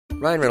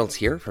Ryan Reynolds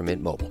here from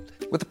Mint Mobile.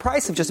 With the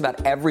price of just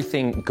about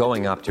everything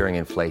going up during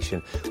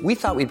inflation, we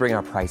thought we'd bring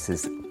our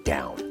prices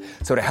down.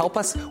 So to help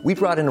us, we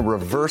brought in a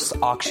reverse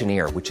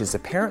auctioneer, which is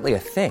apparently a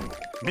thing.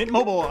 Mint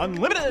Mobile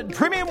Unlimited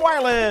Premium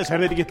Wireless. How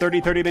to get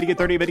 30, 30, bit to get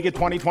 30, bit to get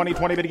 20, 20,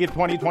 20, bit to get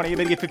 20, 20,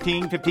 bit to get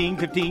 15, 15,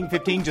 15,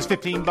 15, just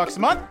 $15 a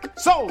month?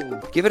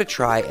 Sold! Give it a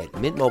try at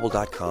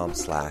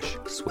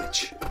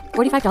mintmobile.com/switch.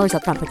 $45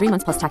 up front for 3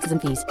 months plus taxes and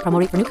fees. Promo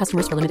rate for new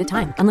customers for limited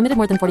time. Unlimited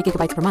more than 40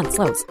 gigabytes per month.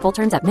 Slows full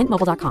terms at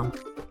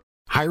mintmobile.com.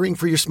 Hiring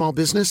for your small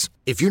business?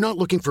 If you're not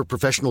looking for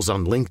professionals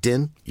on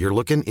LinkedIn, you're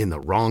looking in the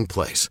wrong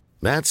place.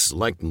 That's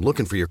like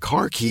looking for your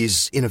car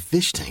keys in a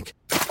fish tank.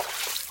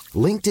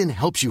 LinkedIn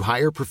helps you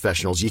hire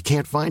professionals you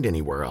can't find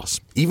anywhere else,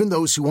 even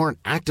those who aren't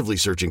actively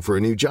searching for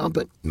a new job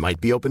but might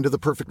be open to the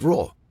perfect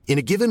role. In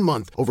a given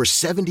month, over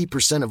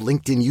 70% of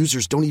LinkedIn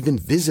users don't even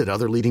visit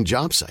other leading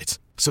job sites.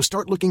 So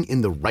start looking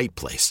in the right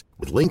place.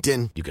 With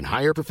LinkedIn, you can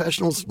hire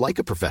professionals like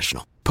a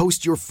professional.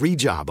 Post your free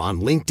job on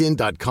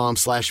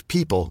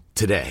linkedin.com/people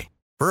today.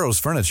 Burrow's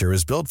furniture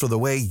is built for the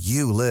way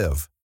you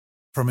live.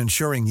 From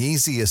ensuring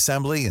easy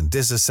assembly and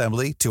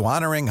disassembly to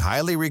honoring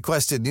highly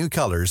requested new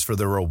colors for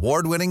their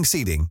award-winning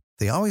seating,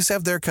 they always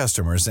have their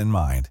customers in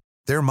mind.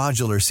 Their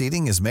modular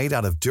seating is made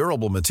out of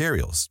durable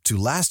materials to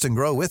last and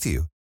grow with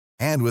you.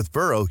 And with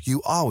Burrow,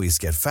 you always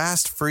get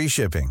fast, free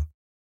shipping.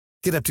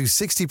 Get up to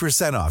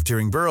 60% off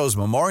during Burrow's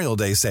Memorial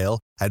Day sale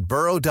at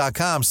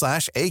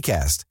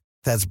burrow.com/ACAST.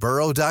 That's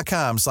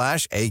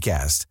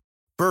burrow.com/ACAST.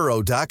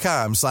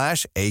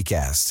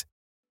 burrow.com/ACAST.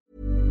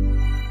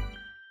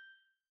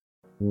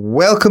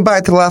 Welcome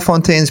back to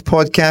LaFontaine's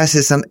podcast.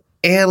 It's an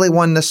early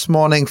one this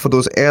morning for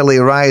those early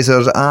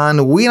risers,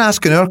 and we're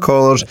asking our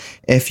callers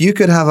if you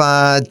could have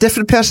a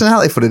different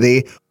personality for the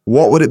day,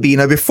 what would it be?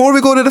 Now, before we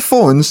go to the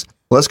phones,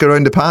 let's go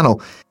around the panel.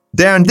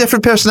 Darren,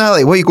 different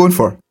personality, what are you going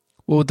for?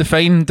 Well,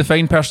 define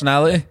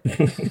personality.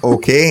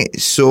 Okay,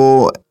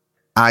 so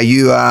are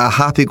you a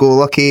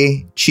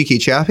happy-go-lucky, cheeky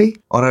chappy,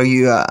 or are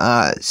you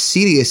a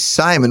serious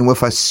Simon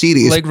with a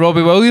serious... Like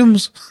Robbie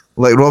Williams?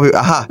 Like Robbie,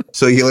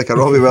 so you like a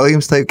Robbie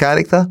Williams type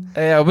character?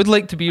 I would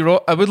like to be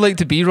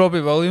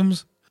Robbie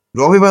Williams.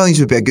 Robbie Williams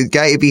would be a good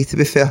guy to be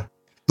fair.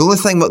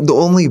 The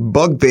only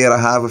bugbear I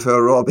have with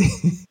our Robbie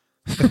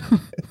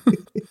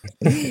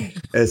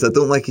is I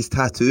don't like his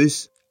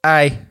tattoos.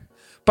 Aye,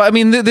 but I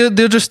mean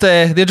they're just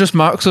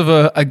marks of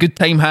a good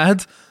time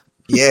had.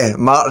 Yeah,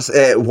 marks.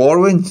 War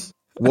wounds.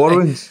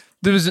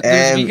 There was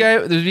a wee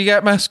guy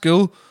at my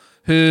school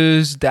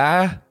whose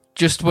dad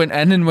just went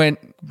in and went,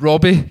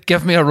 "Robbie,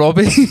 give me a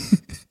Robbie."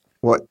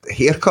 What,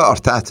 haircut or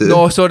tattoo?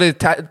 No, sorry,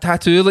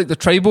 tattoo, like the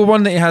tribal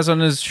one that he has on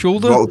his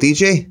shoulder. Rock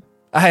DJ?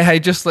 I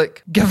just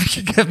like,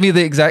 give me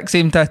the exact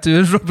same tattoo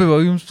as Robbie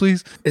Williams,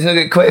 please. Isn't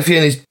he got quite a few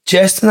in his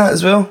chest and that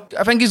as well?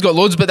 I think he's got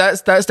loads, but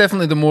that's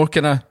definitely the more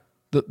kind of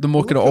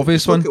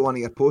obvious one. Look at one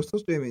of your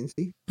posters, Jamie, and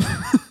see.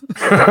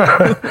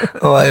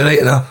 Oh, right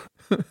enough.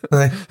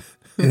 Aye.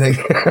 You think?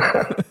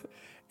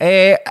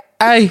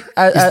 He's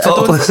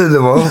topless in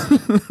the wall.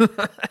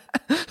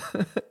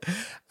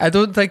 I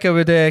don't think I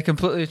would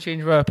completely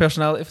change my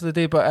personality for the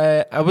day,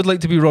 but I would like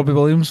to be Robbie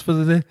Williams for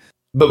the day.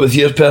 But with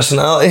your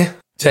personality?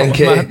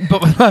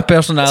 But with my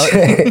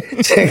personality.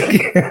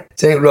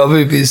 Think Robbie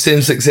would be the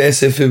same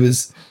success if he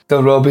was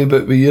the Robbie,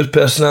 but with your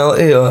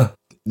personality, or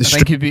I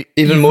think he'd be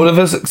even more of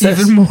a success?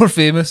 Even more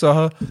famous,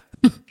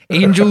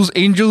 Angels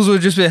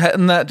would just be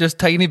hitting that just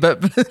tiny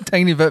bit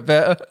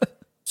better.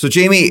 So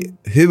Jamie,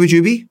 who would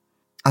you be?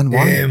 And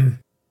why? Ant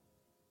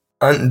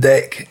and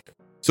Dec.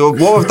 So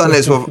what we've done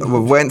is we've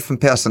went from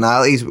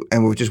personalities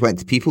and we've just went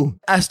to people.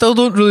 I still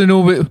don't really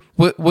know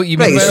what you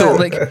mean by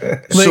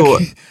that. So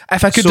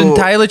if I could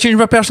entirely change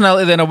my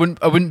personality, then I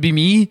wouldn't be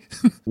me.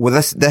 Well,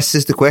 this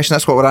is the question.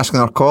 That's what we're asking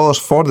our callers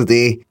for the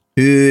day.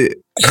 Whose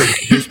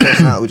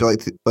personality would you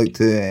like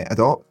to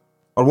adopt,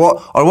 or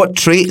what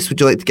traits would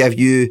you like to give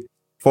you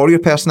for your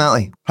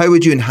personality? How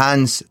would you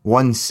enhance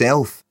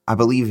oneself? I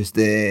believe is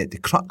the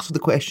crux of the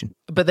question.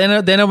 But then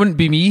I wouldn't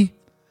be me.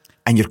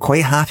 And you're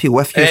quite happy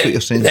with you, is what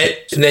you're saying.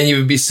 And then you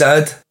would be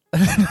sad.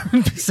 I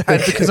would be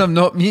sad because I'm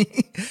not me.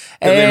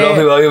 It'd be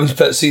Robbie Williams,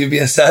 but so you'd be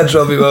a sad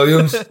Robbie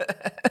Williams.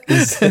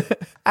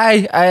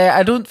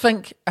 I don't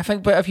think. I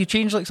think, but if you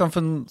change like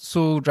something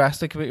so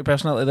drastic about your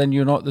personality, then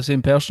you're not the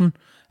same person.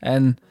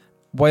 And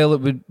while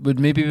it would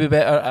maybe be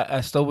better,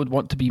 I still would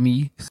want to be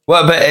me.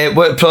 What about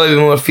what would probably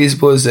be more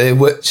feasible is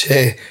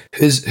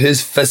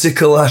whose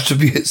physical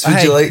attributes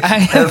would you like?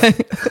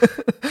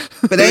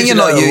 But then you're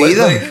not you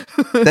either.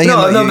 But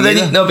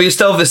you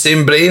still have the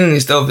same brain and you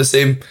still have the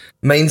same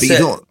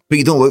mindset. But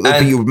you don't look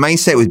like. But your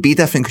mindset would be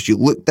different because you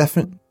look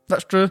different.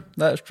 That's true.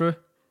 That is true.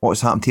 What's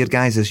happened here,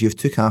 guys, is you've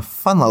took a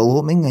fun little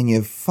opening and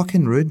you've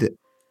fucking ruined it.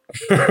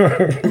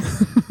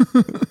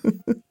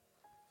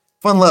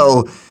 Fun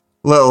little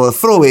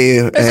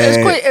throwaway.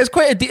 It's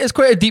quite a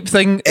deep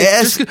thing.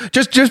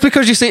 Just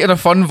because you say it in a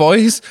fun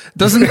voice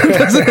doesn't.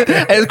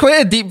 It's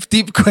quite a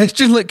deep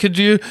question. Like,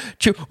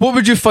 what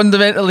would you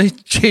fundamentally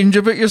change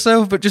about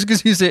yourself? But just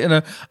because you say it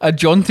in a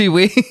jaunty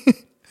way.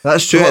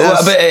 That's true.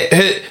 What about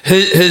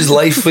whose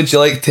life would you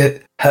like to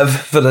have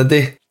for a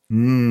day?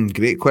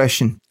 Great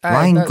question. Aye,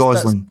 Ryan that's-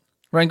 Gosling.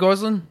 Ryan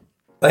Gosling?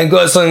 Ryan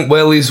Gosling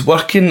while he's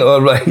working,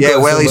 or Ryan Yeah,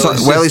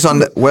 Gosling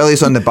while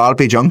he's on the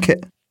Barbie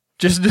junket.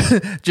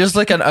 Just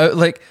like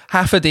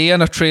half a day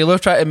in a trailer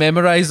trying to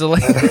memorise the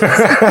lines.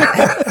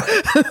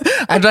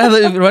 I'd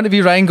rather want to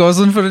be Ryan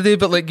Gosling for a day,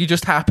 but like you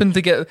just happen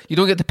to you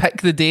don't get to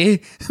pick the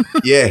day.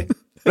 Yeah.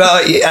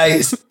 Right,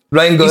 it's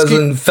Ryan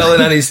Gosling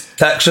filling in his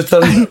tax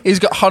return. He's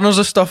got hundreds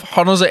of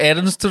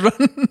errands to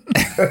run.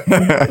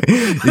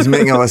 He's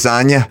making a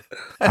lasagna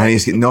and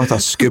he's got not a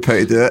scoop how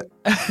to do it.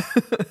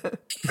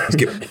 He's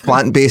got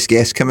plant-based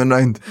guests coming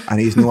round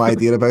and he's no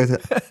idea about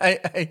it.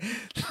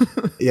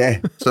 Yeah,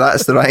 so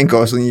that's the Ryan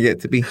Gosling you get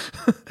to be.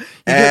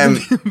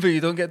 But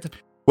you don't get to.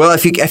 Well,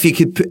 if you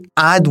could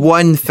add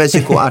one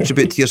physical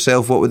attribute to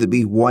yourself, what would it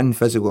be? One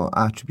physical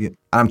attribute.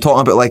 And I'm talking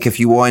about like if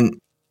you want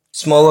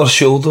Smaller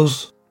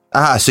shoulders.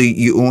 so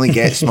you only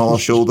get smaller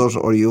shoulders,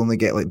 or you only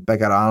get like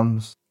bigger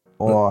arms,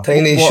 or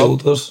Tiny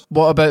shoulders.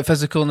 What about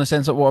physical in the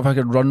sense that what if I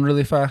could run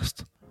really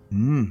fast?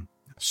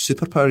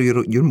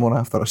 superpower. You're more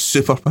after a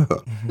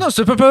superpower. No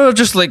superpower,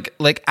 just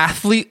like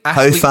athlete.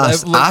 How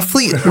fast?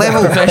 Athlete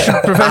level.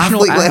 Professional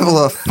athlete level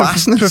of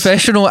fastness.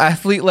 Professional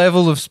athlete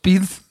level of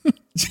speed.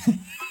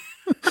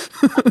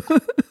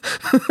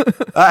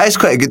 That is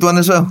quite a good one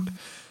as well.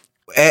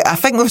 I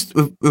think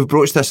we've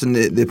broached this in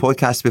the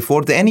podcast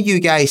before. Do any of you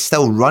guys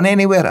still run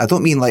anywhere? I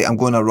don't mean like I'm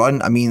going to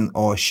run. I mean,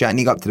 oh shit, I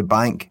need to go up to the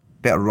bank.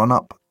 Better run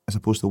up as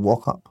opposed to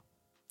walk up.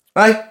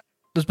 Aye.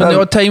 There's been the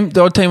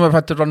odd time I've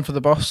had to run for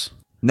the bus.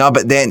 No,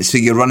 but then, so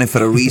you're running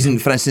for a reason.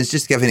 For instance,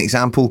 just to give you an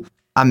example,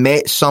 I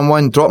met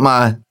someone, dropped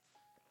my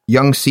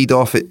young seed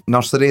off at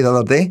nursery the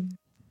other day,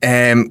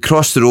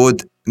 crossed the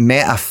road,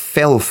 met a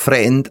fellow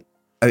friend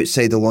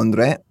outside the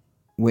laundrette,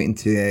 waiting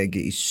to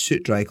get his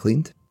suit dry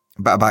cleaned.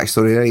 A bit of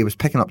backstory there, he was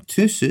picking up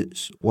 2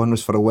 suits. One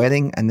was for a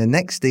wedding, and the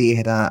next day he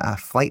had a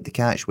flight to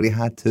catch where he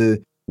had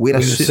to wear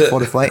a suit for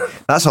the flight.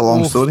 That's a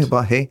long story,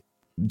 but hey,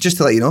 just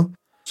to let you know.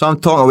 So I'm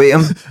talking away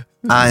him,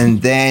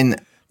 and then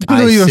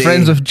I know you were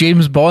friends with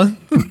James Bond.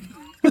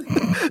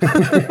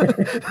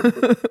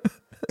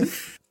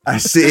 I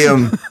say to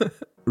him,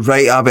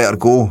 right, I better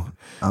go.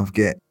 I've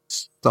got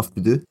stuff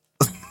to do.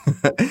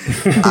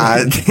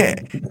 And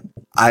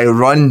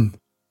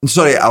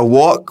I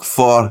walk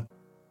for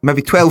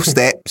maybe 12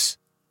 steps,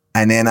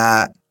 and then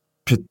I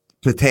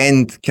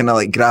pretend, kind of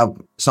like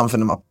grab something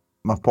in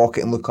my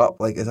pocket and look up,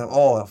 like,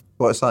 I've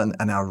got something,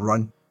 and I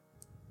run.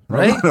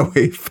 Right? I run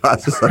away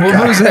fast as I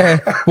can.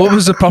 What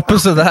was the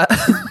purpose of that?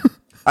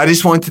 I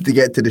just wanted to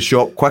get to the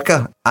shop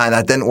quicker, and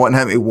I didn't want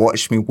him to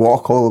watch me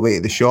walk all the way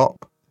to the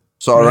shop.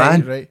 So I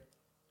ran. Right.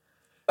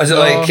 Was it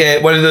like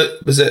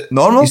was it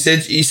normal?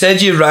 You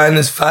said you ran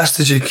as fast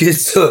as you could.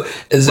 So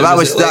was it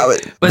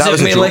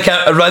more like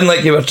a run,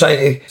 like you were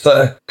trying to sort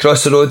of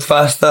cross the road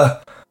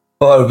faster,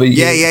 or were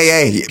you?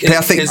 Yeah.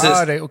 Perfect.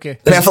 Right. Okay.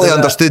 Perfectly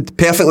understood.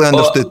 Perfectly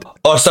understood.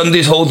 Or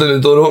somebody's holding the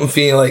door open for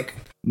you, like.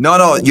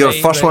 No, your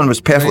first one was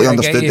perfectly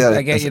understood there.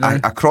 I get you now.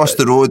 I crossed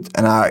the road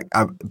and I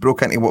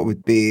broke into what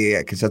would be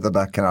considered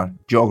a kind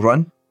of jog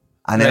run,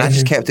 and then I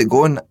just kept it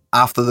going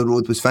after the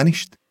road was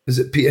finished. Was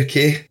it Peter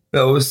Kay? It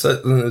was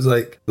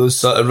like those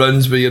sort of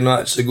runs where you're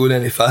not actually going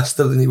any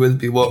faster than you would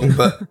be walking,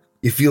 but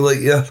you feel like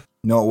you're.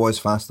 No, it was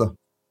faster.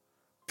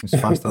 It was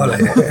faster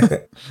than walking.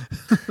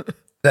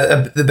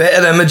 The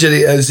better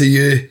imagery is of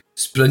you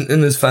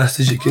sprinting as fast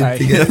as you can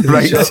to get to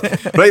the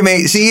shop. Right,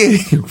 mate, see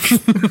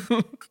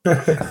you.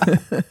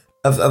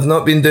 I've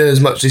not been doing as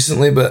much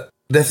recently, but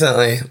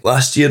definitely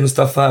last year and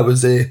stuff, I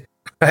was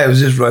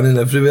just running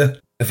everywhere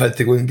if I had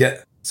to go and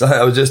get something.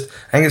 I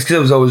think it's because I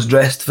was always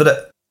dressed for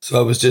it, so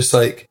I was just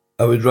like,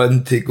 I would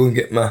run to go and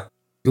get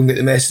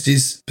the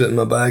messages, put it in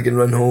my bag and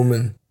run home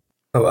and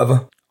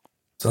whatever,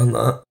 something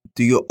like that.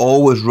 Do you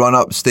always run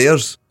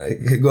upstairs? I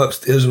could go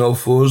upstairs on all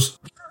fours.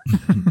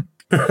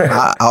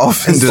 I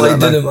often do that. Slide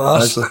down the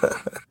arse.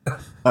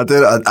 I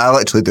do. I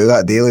literally do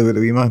that daily with a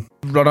wee man.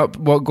 Go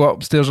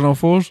upstairs on all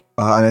fours?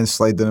 And then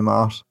slide down my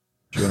arse.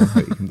 Showing him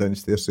how to come down the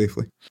stairs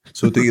safely.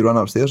 So do you run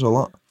upstairs a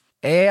lot?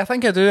 I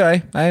think I do,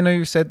 I know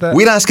you said that.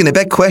 We're asking the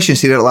big questions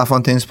here at La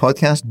Fontaine's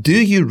podcast. Do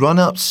you run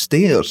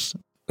upstairs?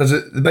 There's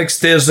the big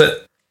stairs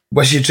at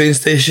Wishy train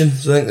station.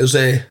 So I think there's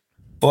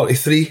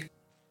 43.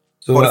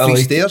 So 43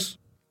 stairs?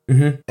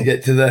 To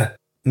get to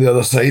the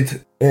other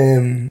side.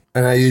 And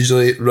I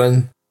usually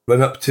run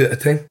up 2 at a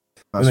time.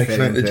 That's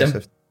very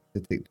impressive to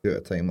take 2 at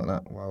a time like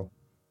that. Wow.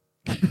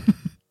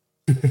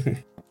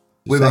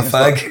 With my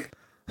fag.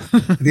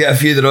 Get a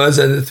few draws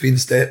in between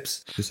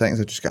steps. 2 seconds,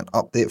 I just got an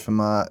update from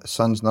my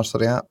son's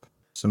nursery app.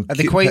 Are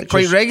they quite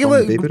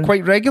regular?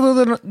 Quite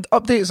regular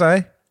updates,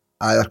 aye?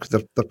 Aye,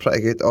 they're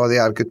pretty good. Oh, they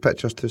are good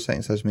pictures. 2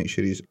 seconds, let's make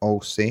sure he's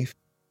all safe.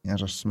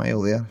 There's a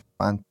smile there.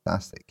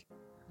 Fantastic.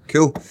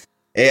 Cool.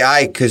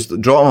 Aye, because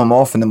dropping him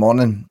off in the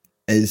morning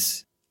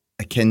is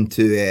akin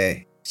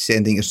to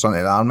sending your son to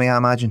the army, I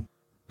imagine.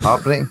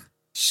 Heartbreaking.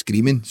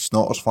 Screaming,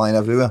 snotters flying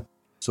everywhere.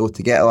 So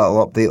to get a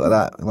little update like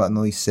that, let him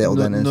know he's settled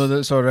in. No,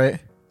 that's alright.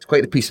 It's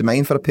quite a peace of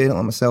mind for a parent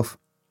like myself.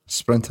 A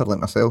sprinter like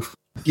myself.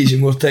 Gives you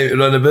more time to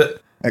run a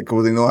bit.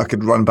 Well, they know I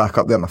could run back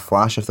up there in a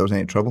flash if there was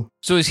any trouble.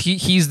 So is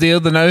he's there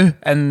now,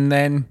 and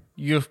then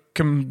you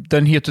come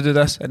down here to do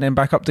this, and then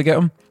back up to get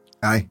him?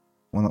 Aye,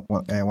 1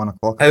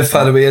 o'clock. How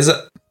far away is it?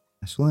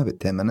 It's only about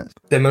 10 minutes.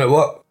 10-minute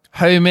walk.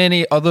 How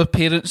many other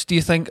parents do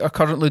you think are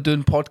currently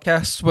doing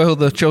podcasts while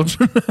their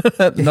children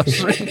at the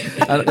nursery?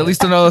 And at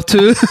least another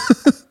 2.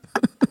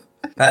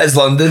 That is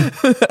London.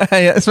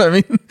 Aye, that's what I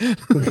mean.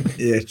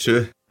 Yeah,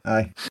 true.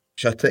 Aye.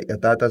 Shut it, your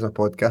dad does a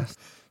podcast.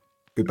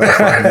 Goodbye.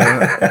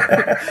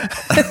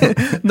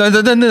 No,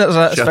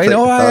 that's Shut fine. it,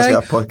 Oh, your dad's aye.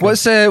 got a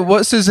podcast.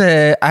 What's his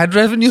ad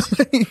revenue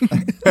like?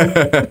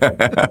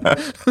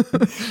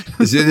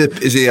 Is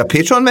he a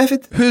Patreon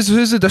method? Who's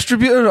the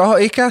distributor? Oh,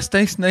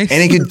 Acast. Nice.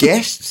 Any good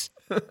guests?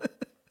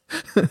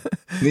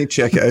 Need to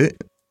check it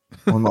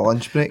out on my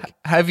lunch break.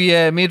 Have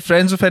you made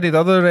friends with any of the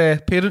other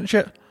parents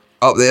yet?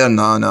 Up there,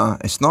 no.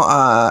 It's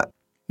not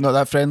Not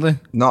that friendly.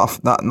 not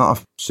a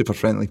super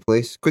friendly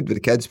place. Good with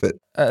the kids, but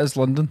It is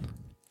London.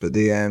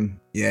 they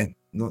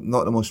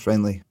not the most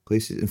friendly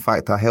places. In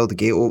fact, I held the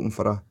gate open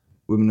for a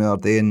woman the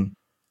other day and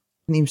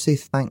didn't even say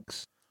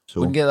thanks.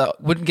 So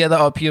Wouldn't get that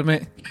up here,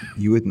 mate.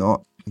 you would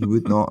not.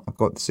 I've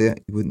got to say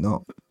it. You would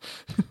not.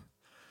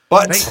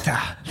 But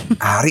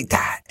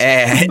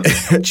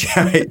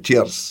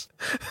cheers.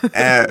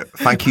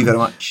 Thank you very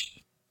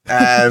much.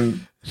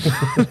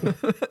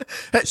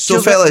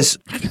 So, fellas,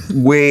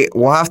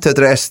 we'll have to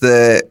address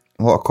a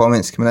lot of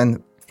comments coming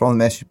in from the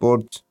message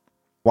boards.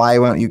 Why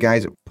weren't you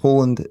guys at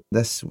Poland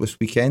this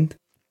weekend?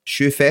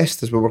 Shoe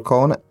Fest, as we were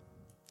calling it.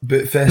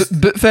 Bootfest.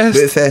 Bootfest.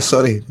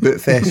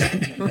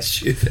 Bootfest.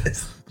 Shoe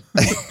Fest.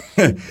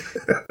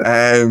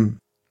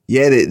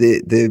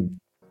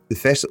 The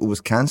festival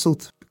was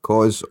cancelled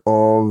because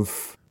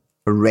of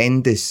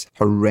horrendous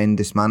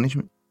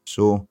management.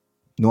 So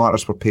no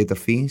artists were paid their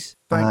fees.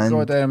 Thank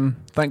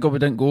God we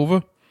didn't go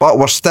over. But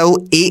we're still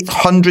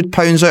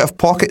 £800 out of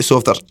pocket. So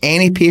if there's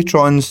any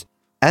patrons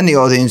in the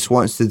audience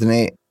wants to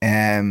donate,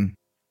 I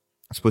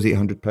suppose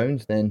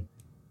 £800, then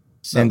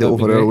send it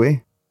over our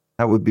way.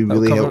 That would be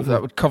really helpful.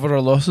 That would cover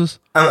our losses.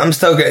 I'm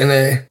still getting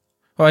a.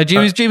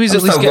 Jamie's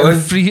at least getting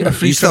a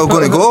free You still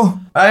going to go?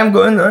 I am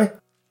going, aye.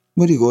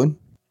 Where are you going?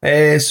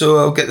 So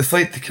I'll get the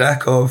flight to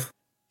Krakow.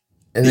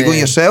 Are you going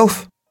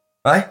yourself?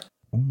 Aye.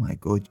 Oh my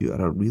God, you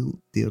are a real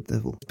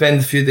daredevil. Spend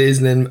a few days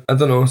and then, I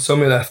don't know,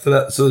 somewhere after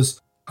that. So there's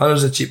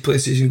hundreds of cheap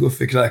places you can go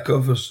for Krakow.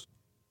 There's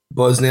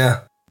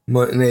Bosnia,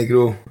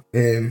 Montenegro.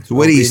 So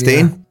where are you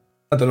staying?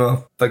 I don't know.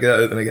 I'll figure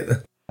that out when I get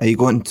there. Are you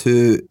going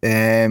to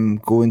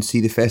go and see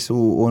the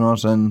festival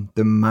owners and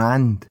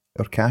demand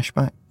our cash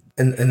back?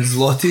 In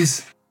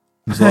zlotys.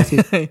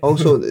 Zloty.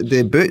 Also,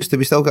 the boots, do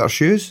we still get our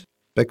shoes?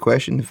 Big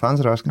question, the fans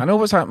are asking. I know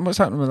what's happening with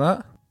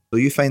that. So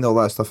you find all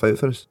that stuff out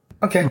for us.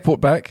 Okay.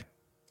 Report back.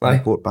 Aye.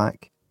 Report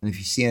back. And if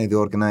you see any of the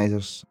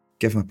organisers,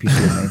 give them a piece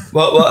of your mind.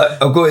 Well,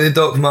 I'll go to the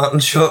Doc Martin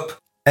shop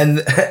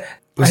in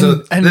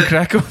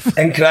Krakow.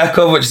 In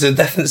Krakow, which is a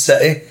different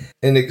city,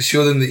 and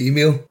show them the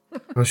email.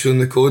 I'll show them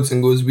the codes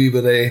and goes, we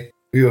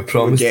were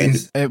promised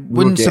these. It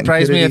wouldn't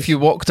surprise me if you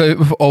walked out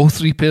with all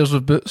 3 pairs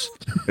of boots.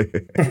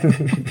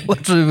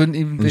 Literally wouldn't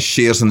even be. And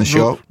shares in the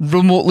shop.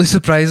 Remotely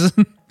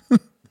surprising.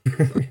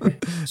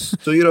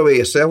 So you're away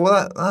yourself.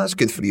 Well, that's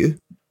good for you.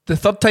 The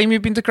 3rd time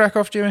you've been to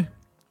Krakow, Jamie?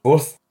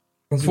 4th.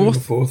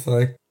 Fourth,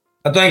 aye.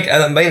 I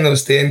don't mind I'll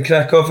stay in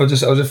Krakow. I'll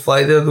just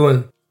fly there though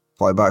and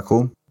Fly back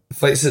home. the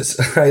flight's at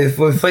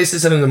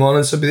 7 in the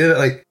morning, so I'll be there at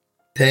like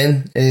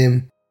 10.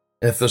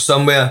 If there's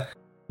somewhere,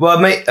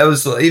 I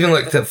was even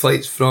looked at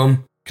flights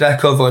from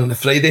Krakow on the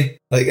Friday.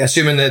 Like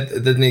assuming that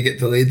it didn't get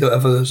delayed or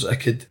whatever, I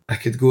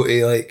could go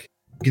to like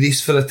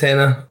Greece for a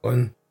tenner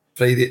on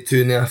Friday at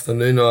 2 in the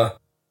afternoon, or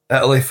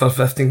Italy for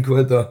 15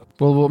 quid, or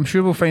Well, I'm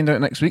sure we'll find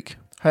out next week.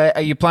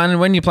 Are you planning?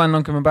 When are you planning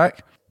on coming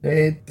back?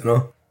 don't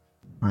know.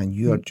 Man,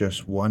 you are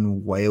just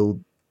one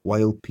wild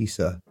piece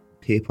of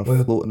paper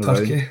Well, floating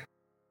Turkey.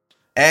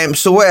 around.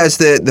 So what is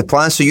the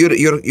plan? So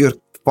you're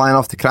flying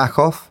off to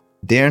Krakow.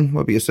 Darren,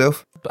 what about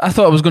yourself? I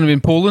thought I was going to be in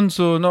Poland,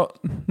 so not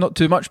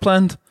too much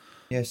planned.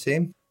 Yeah,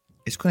 same.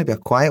 It's going to be a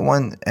quiet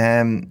one.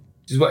 Do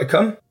you want to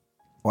come?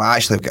 Well,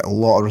 actually, I've got a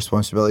lot of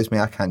responsibilities,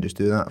 mate. I can't just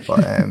do that.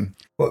 But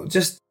Well,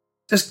 just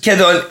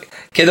kid on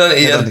to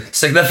your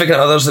significant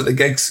others at the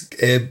gigs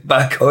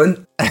back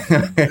on.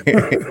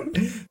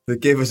 they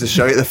gave us a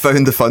shout. They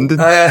found the funding.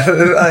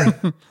 Aye.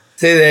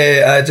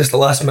 Say just the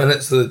last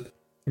minute, so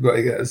we've got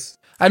to get us.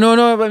 I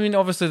know. I mean,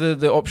 obviously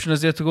the option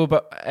is there to go,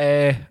 but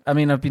I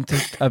mean, I've been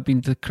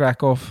to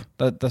Krakow.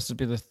 This would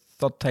be the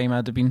 3rd time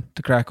I'd have been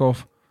to Krakow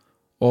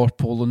or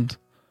Poland.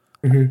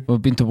 Mm-hmm.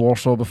 We've been to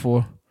Warsaw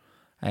before.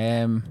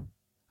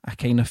 I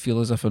kind of feel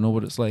as if I know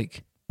what it's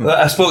like.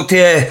 I spoke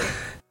to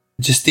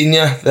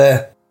Justinia,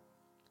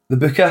 the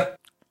booker.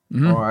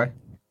 Mm-hmm. All right.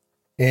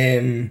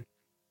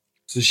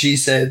 So she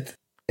said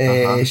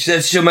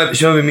she'll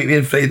maybe meet me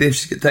on Friday if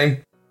she's got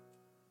time.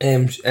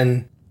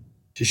 And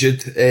she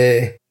should.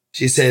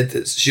 She said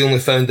that she only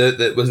found out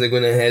that it wasn't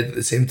going ahead at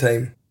the same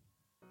time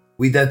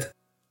we did.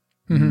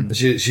 Mm-hmm.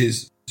 She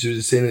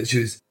was saying that she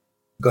was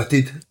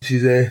gutted. She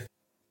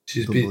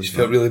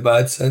felt really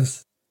bad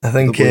since. I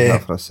think Don't believe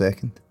that for a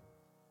second.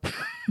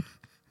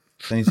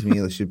 Sounds to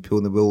me like she'd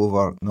pull the wool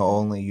over not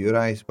only your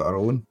eyes but our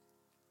own.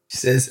 She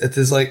says it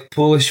is like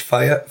Polish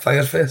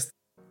Firefest.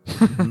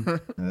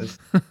 It is.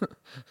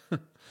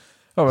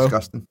 Oh well.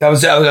 Disgusting. I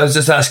was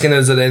just asking,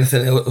 is there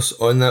anything else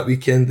on that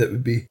weekend that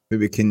would be?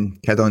 Maybe we can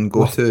kid on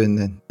go to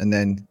and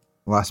then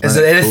last Is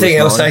minute. there anything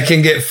close else on. I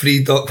can get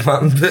free Doc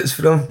Martin boots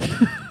from?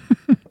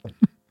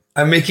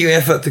 I'm making an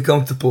effort to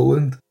come to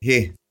Poland.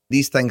 Hey,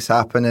 these things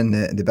happen in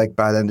the big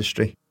bad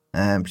industry.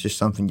 It's just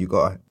something you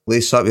got to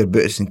lace up your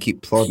boots and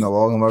keep plodding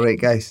along. Am I right,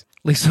 guys?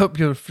 Lace up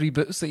your free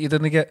boots that you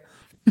didn't get.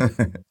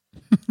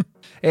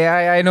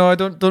 Yeah, I know. I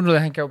don't really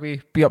think I'll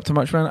be up to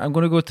much, man. I'm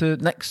going to go to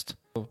next,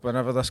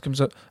 whenever this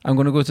comes out. I'm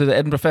going to go to the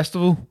Edinburgh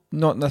Festival,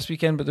 not this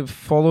weekend, but the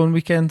following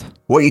weekend.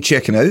 What are you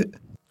checking out?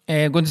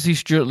 I'm going to see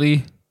Stuart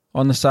Lee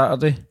on the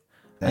Saturday,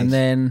 Nice. and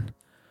then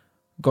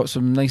got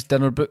some nice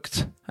dinner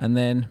booked, and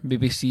then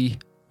maybe see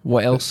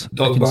what else I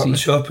Doc can Martin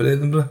see. shop in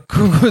Edinburgh.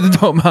 Go to the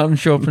Doc Martin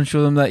shop and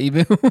show them that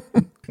email.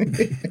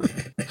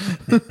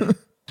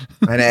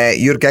 And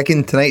you're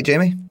gigging tonight,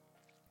 Jamie?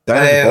 Down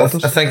at the I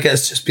Borders? think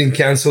it's just been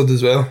cancelled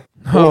as well.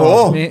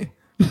 Oh. Mate,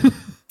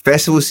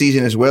 Festival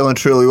season is well and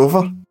truly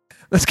over.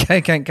 this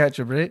guy can't catch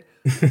a break.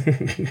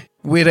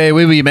 Where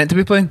were you meant to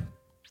be playing?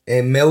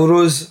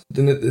 Melrose,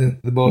 down at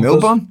the Borders.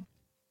 Melbourne?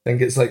 I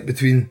think it's like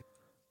between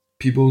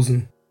Peebles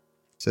and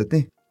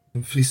Sydney?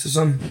 Fleece or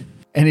something.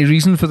 Any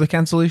reason for the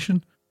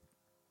cancellation?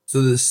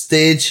 So the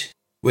stage,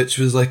 which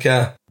was like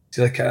a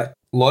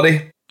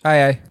lorry,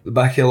 Aye. the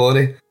back of a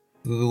lorry,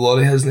 the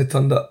lorry hasn't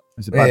turned up.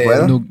 Is it bad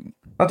weather? No,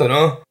 I don't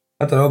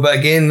know. But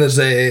again, there's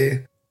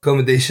a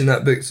accommodation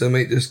that book, so I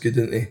might just get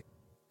into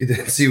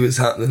see what's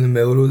happening in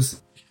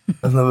Melrose.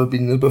 I've never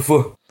been there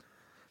before.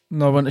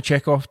 no, I want to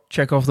check off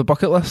the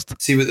bucket list.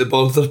 See what the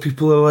Border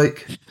people are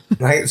like.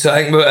 I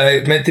think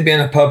it's meant to be in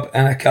a pub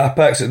and a car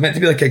park, so it's meant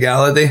to be like a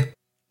gala day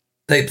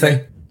type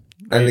thing.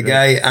 And the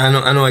guy, I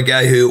know a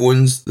guy who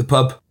owns the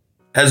pub.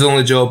 His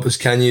only job was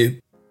can you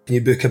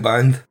book a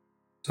band,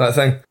 sort of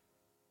thing.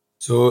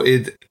 So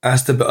he'd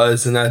asked about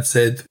us, and I'd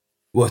said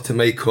what it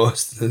might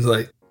cost. And I was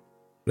like,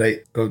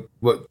 right,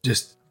 what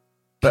just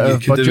Bit you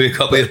of could do budget. a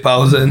couple of your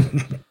pals in.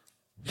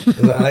 I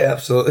was like, aye,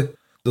 absolutely.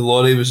 The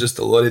lorry was just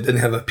a lorry; it didn't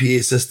have a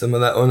PA system or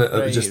that on it.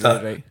 It was just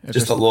Right.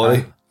 just a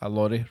lorry. A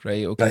lorry,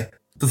 right? Okay. Right.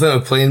 Don't think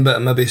I'm playing, but I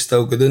maybe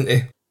still good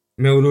into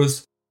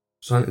Melrose.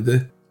 Something to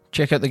do.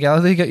 Check out the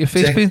gallery. Get your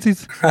face Check- painted.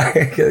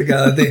 Get a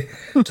gallery.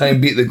 Try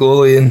and beat the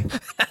goalie and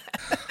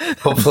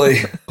hopefully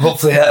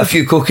hit a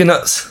few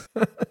coconuts.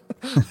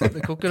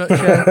 The coconut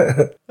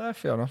shell.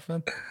 Fair enough,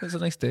 man. It's a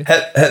nice day.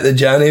 Hit the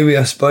Janny with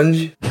a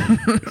sponge.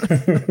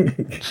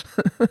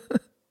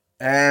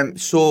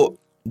 So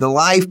the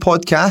live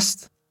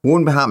podcast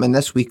won't be happening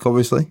this week,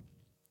 obviously.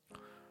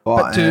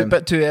 But,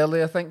 Bit too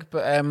early, I think.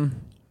 But we'll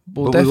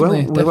but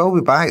definitely. we will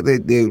be back.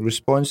 The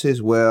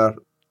responses were,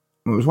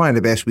 it was one of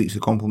the best weeks the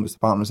compliments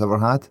department's ever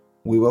had.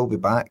 We will be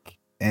back.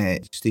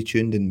 Stay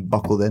tuned and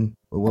buckled in.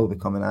 We will be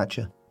coming at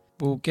you.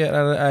 We'll get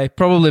at it.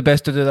 Probably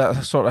best to do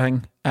that sort of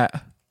thing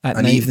at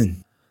An night.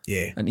 evening.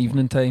 Yeah. An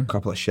evening time. A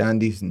couple of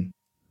shandies and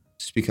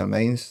speak our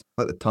minds.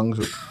 Let the tongues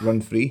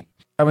run free.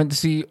 I went to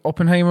see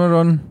Oppenheimer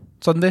on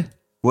Sunday.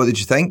 What did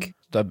you think?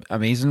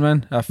 Amazing,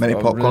 man. Many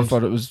really popcorns?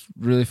 thought it was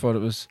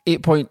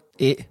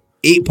 8.8.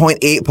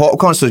 8.8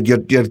 popcorn. So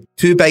you're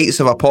 2 bites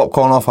of a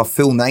popcorn off a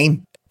full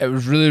 9. It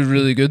was really,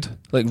 really good.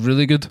 Like,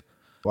 really good.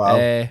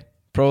 Wow.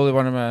 Probably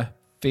one of my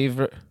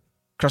favourite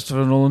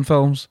Christopher Nolan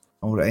films.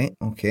 All right.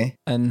 Okay.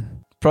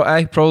 And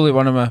probably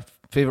one of my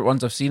favourite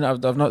ones I've seen.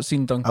 I've not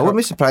seen Dunkirk. I wouldn't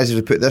be surprised if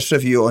they put this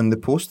review on the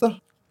poster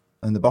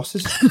on the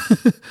buses.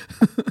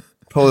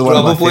 Probably one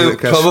of my favourite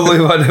Probably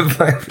one of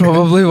my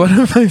Probably one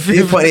of my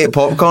favourite. 8.8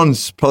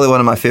 popcorns. Probably one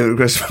of my favourite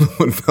Christopher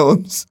Nolan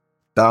films.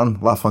 Darren,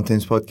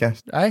 LaFontaine's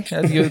podcast. Aye,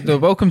 they're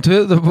welcome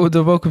to it.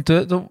 They're welcome to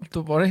it.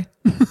 Don't worry.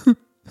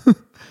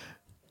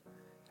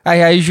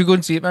 Aye, you should go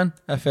and see it, man.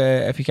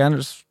 If you can,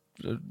 it's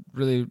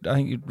really. I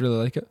think you'd really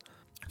like it.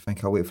 I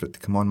think I'll wait for it to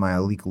come on my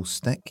illegal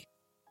stick.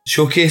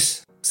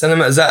 Showcase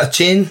cinema. Is that a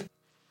chain?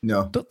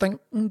 No. Don't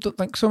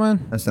think so,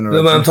 man. That's an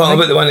No, but I'm talking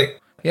about the one.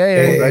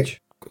 Yeah. Reg.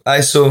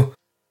 So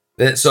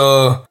it's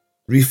all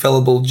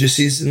refillable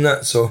juices and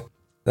that. So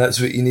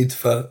that's what you need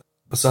for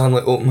something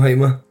like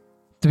Oppenheimer.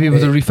 To be able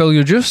to refill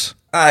your juice.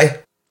 Aye.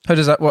 How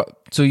does that work?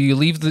 So you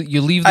leave the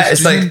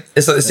It's screen? like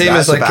the same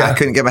That's as like the bit I a,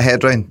 couldn't get my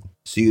head round.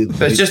 So you,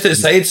 but it's just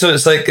outside, so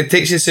it's like it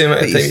takes you the same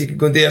amount of But time you can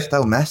go there.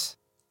 still miss.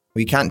 Well,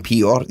 you can't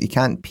pee or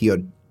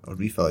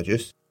refill a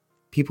juice.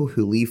 People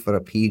who leave for a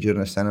pee during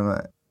a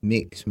cinema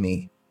makes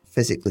me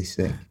physically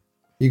sick.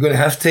 You're going to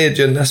have to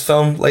during this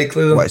film,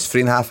 likely though. What, it's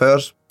 3.5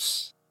 hours?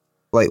 Psst.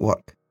 Light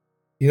work.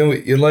 You know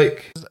what you're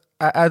like?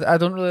 I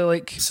don't really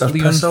like Sir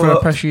leaving Pissel for a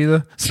up. piss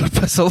either. Sir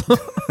Pissel.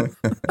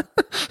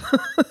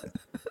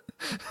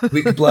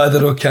 Weak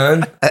bladder or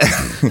can.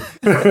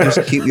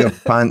 Just keep your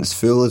pants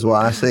full is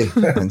what I say.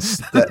 And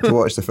stick to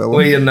watch the film.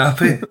 Wear your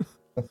nappy.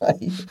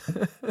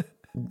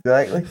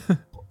 Exactly.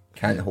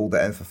 Can't hold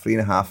it in for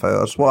 3.5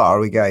 hours. What are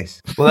we,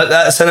 guys? Well,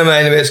 that cinema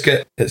anyway,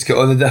 it's got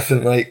all the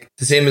different, like,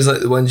 the same as like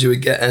the ones you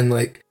would get in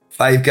like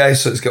Five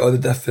Guys, so it's got all the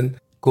different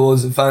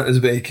colours and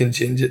Fantas, but you can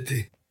change it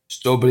to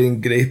strawberry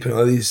and grape and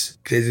all these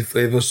crazy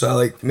flavours. So I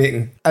like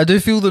making. I do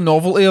feel the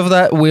novelty of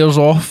that wears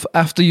off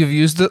after you've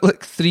used it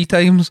like 3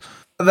 times.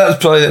 That was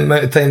probably the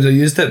amount of times I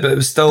used it, but it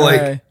was still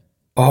like, Aye.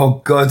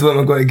 oh God, what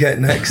am I going to get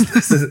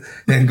next?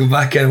 And go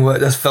back in. What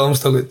this film's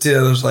still got 2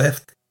 hours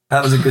left.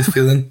 That was a good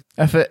feeling.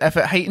 If it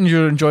heightens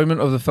your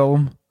enjoyment of the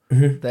film,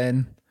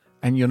 then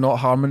and you're not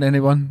harming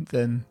anyone,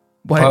 then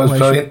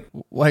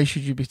why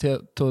should you be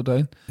towed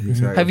down?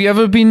 Exactly. Have you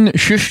ever been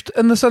shushed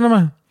in the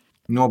cinema?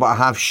 No, but I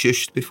have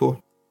shushed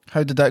before.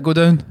 How did that go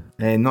down?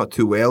 Not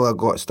too well. I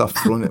got stuff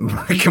thrown at the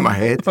back of my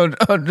head. Oh,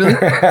 really?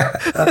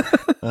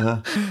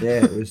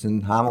 Yeah, it was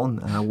in Hamilton,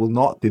 and I will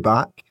not be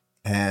back.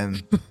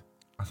 I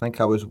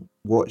think I was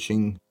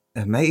watching.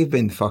 It might have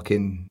been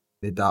fucking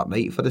The Dark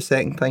Knight for the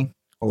second time.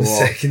 The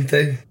second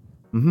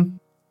time?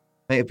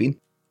 Might have been.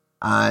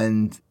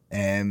 And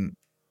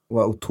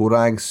little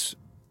torags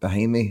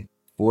behind me,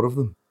 4 of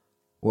them,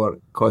 were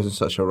causing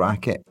such a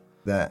racket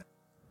that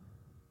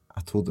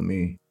I told them,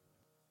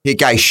 hey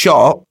guys, shut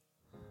up.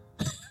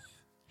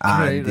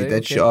 And they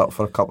did shut up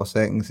for a couple of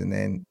seconds, and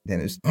then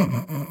it was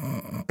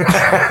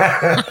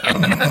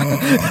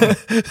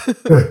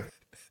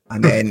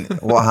and then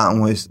what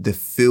happened was the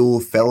full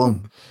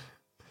film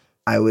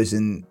I was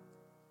in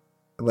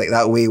like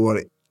that way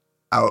where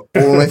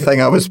only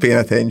thing I was paying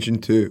attention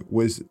to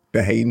was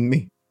behind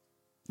me.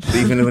 So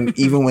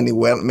even when they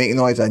weren't making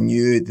noise, I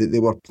knew that they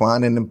were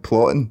planning and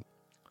plotting.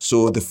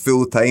 So the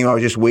full time I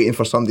was just waiting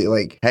for somebody to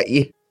like hit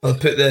you. I'll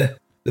put the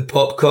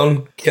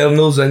popcorn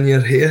kernels in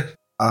your hair.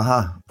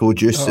 Go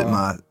juice at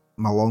my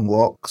long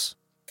locks.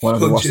 One of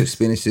the worst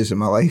experiences of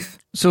my life.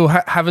 So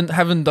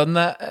having done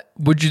that,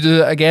 would you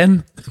do it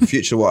again? In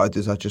future, what I do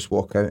is I just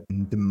walk out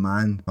and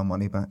demand my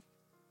money back.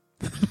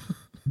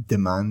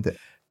 Demand it.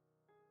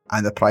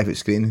 And a private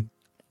screening.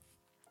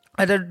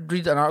 I did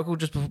read an article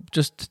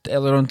just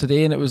earlier on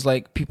today, and it was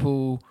like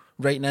people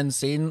writing in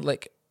saying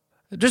like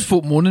just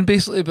folk moaning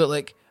basically, but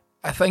like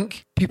I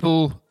think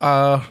people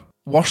are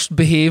worse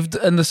behaved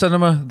in the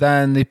cinema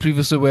than they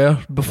previously were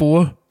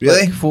before.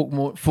 Really? Like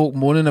folk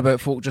moaning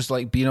about folk just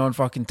like being on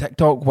fucking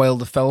TikTok while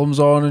the film's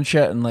on and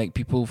shit, and like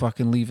people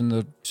fucking leaving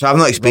their. So I've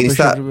not experienced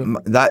that.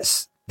 everywhere.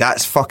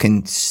 That's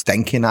fucking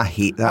stinking. I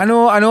hate that. I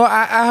know.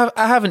 I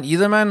haven't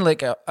either, man.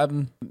 Like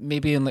I'm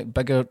maybe in like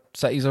bigger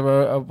cities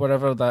or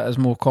whatever that is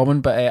more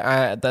common,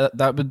 but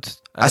that would.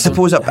 I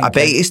suppose I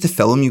bet it's the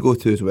film you go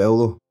to as well,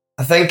 though.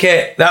 I think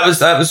that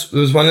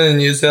was one in the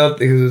news there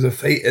because there was a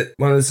fight at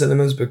one of the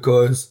cinemas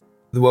because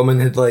the woman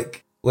had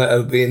like let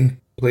her being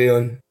play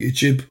on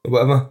YouTube or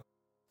whatever.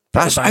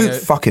 That's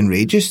fucking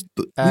outrageous.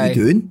 What are you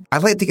doing?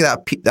 I'd like to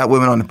get that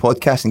woman on the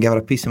podcast and give her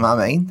a piece of my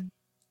mind.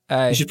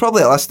 She's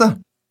probably a listener.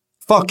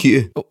 Fuck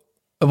you.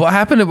 What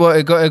happened?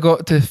 It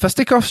got to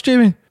fisticuffs,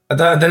 Jamie? I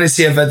didn't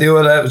see a video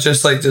of it. It was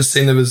just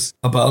saying there was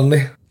a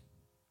Barney.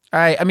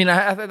 I mean,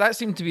 that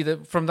seemed to be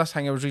from this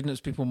thing I was reading. It's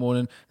people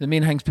moaning. The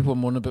main things people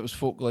moaning about was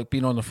folk like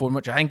being on the phone,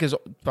 which I think is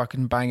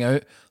fucking bang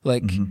out.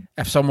 Like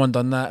if someone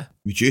done that,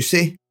 would you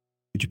say?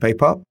 Would you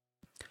pipe up?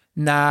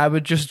 Nah, I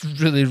would just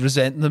really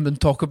resent them and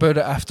talk about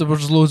it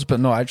afterwards loads, but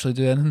not actually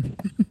do anything.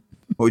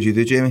 What would you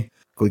do, Jamie?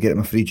 Go get him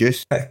a free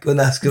juice? Go and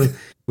ask him,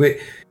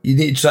 wait, you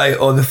need to try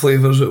all the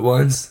flavours at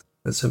once.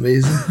 That's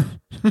amazing.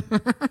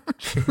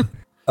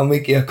 I'll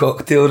make you a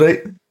cocktail,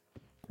 right?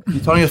 You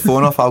turn your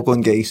phone off, I'll go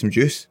and get you some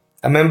juice.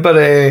 I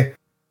remember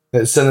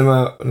at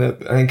cinema,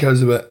 I think I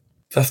was about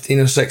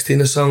 15 or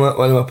 16 or something, like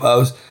one of my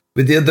pals.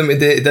 We dared him to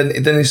do it.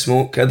 He didn't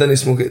smoke. I didn't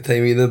smoke at the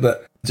time either,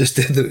 but just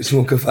did him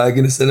smoke a fag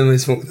in the cinema. He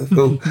smoked a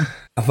full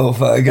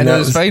fag. And it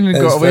was fine, we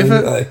got away with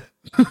it. Aye.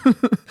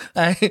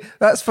 Aye,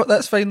 that's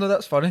fine though.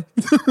 That's funny.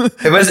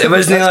 It wasn't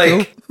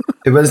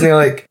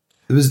like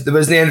there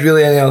wasn't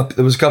really any.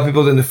 There was a couple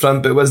people in the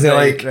front, but it wasn't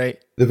right.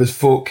 There was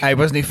folk. I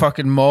wasn't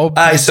fucking mob.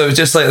 Aye, so it was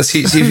just like let's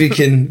see if we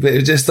can. But it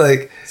was just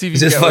like it's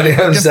just funny.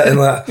 I was sitting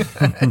like,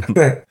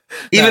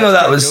 even though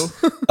that was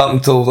up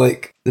until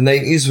like the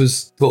 90s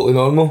was totally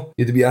normal.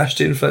 You had to be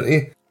ashtray in front of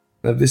you.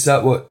 And they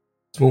sat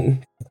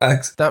smoking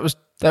fags. That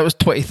was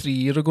 23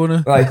 years ago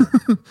now. Right.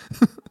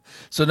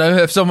 So now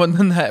if someone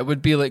done that, it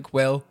would be like,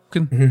 well,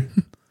 there'd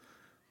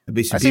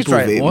be some people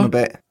vaping a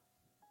bit.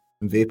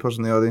 Some vapors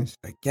in the audience.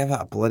 Like, give it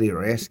a bloody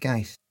rest,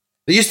 guys.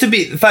 There used to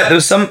be, in fact, there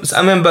was some, I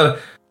remember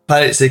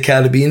Pirates of the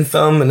Caribbean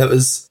film, and it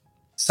was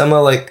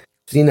somewhere like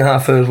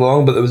 3.5 hours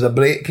long, but there was a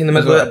break in the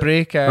middle of it. A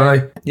break,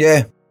 Aye.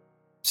 Yeah.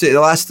 So the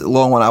last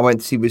long one I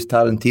went to see was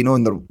Tarantino,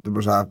 and there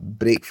was a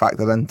break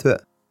factor into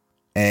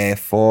it.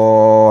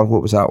 For,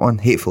 what was that one?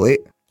 Hateful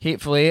Eight.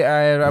 Hateful Eight,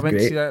 I went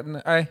to see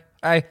that.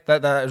 Aye,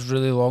 that is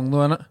really long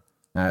though, isn't it?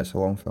 Nah, it's a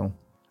long film.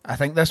 I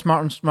think this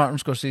Martin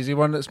Scorsese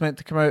one that's meant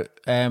to come out.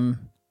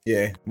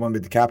 Yeah, one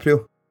with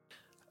DiCaprio.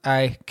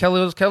 Aye,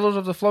 Killers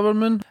of the Flower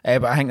Moon.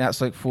 But I think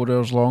that's like 4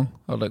 hours long,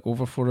 or like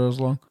over 4 hours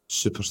long.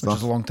 Super stuff. Which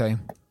is a long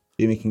time.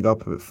 Jamie can go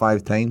up about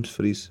 5 times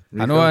for his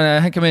refill. I know, and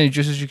I think how many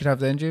juices you could have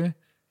then, Jamie?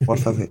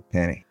 Worth every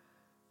penny.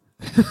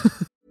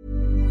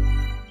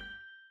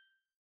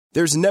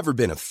 There's never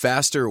been a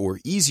faster or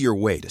easier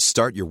way to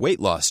start your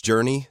weight loss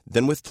journey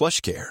than with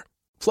PlushCare.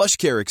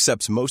 PlushCare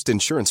accepts most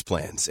insurance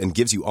plans and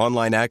gives you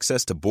online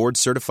access to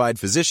board-certified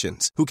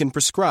physicians who can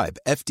prescribe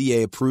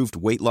FDA-approved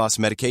weight loss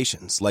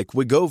medications like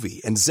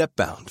Wegovy and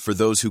Zepbound for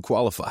those who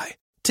qualify.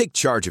 Take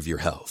charge of your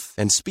health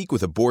and speak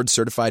with a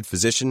board-certified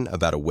physician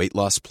about a weight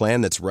loss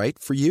plan that's right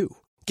for you.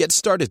 Get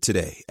started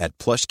today at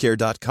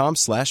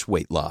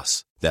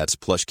plushcare.com/weight-loss. That's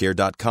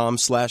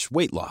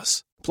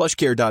plushcare.com/weight-loss.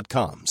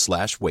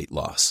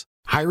 plushcare.com/weight-loss.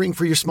 Hiring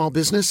for your small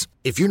business?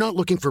 If you're not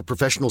looking for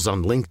professionals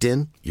on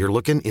LinkedIn, you're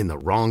looking in the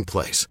wrong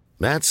place.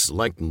 That's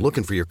like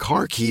looking for your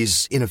car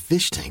keys in a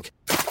fish tank.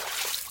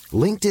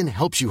 LinkedIn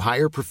helps you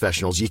hire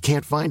professionals you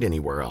can't find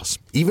anywhere else,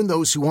 even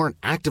those who aren't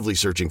actively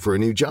searching for a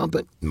new job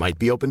but might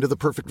be open to the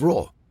perfect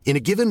role. In a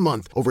given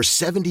month, over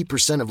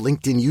 70% of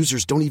LinkedIn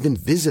users don't even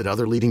visit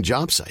other leading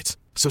job sites.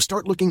 So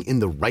start looking in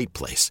the right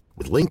place.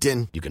 With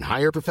LinkedIn, you can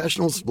hire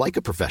professionals like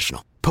a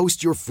professional.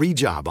 Post your free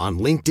job on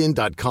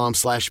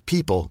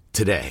linkedin.com/people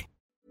today.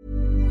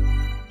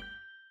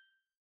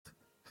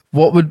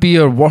 What would be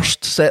your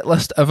worst set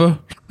list ever?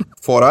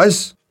 For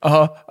us?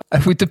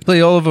 If we did play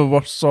all of our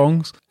worst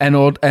songs in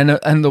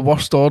the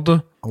worst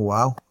order. Oh,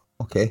 wow.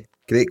 Okay.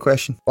 Great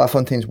question.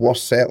 LaFontaine's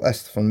worst set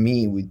list for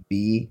me would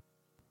be...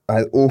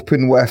 I'd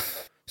open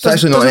with...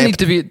 Doesn't need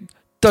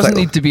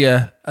to be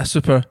a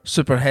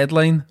super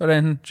headline or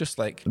anything. Just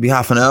like... It'd be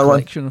half an hour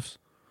one.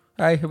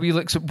 Aye, we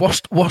like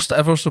worst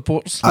ever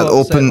supports. I'd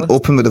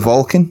open with the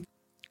Vulcan.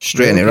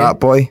 Straight into Rat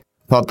Boy.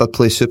 Third I'd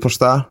play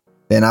Superstar.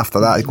 Then after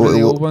that I'd go to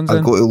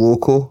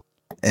Loco.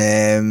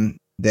 Then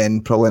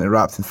probably into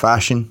Wrapped in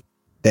Fashion.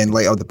 Then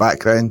light up the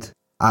background.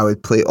 I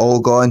would play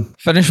All Gone.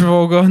 Finish with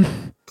All Gone.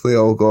 Play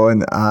All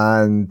Gone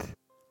and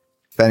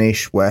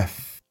finish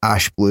with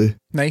Ash Blue.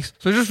 Nice.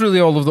 So just really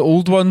all of the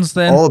old ones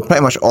then?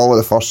 Pretty much all of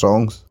the first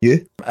songs.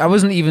 You? I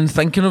wasn't even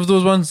thinking of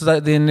those ones.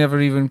 They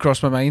never even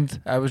crossed my mind.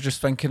 I was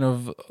just thinking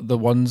of the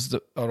ones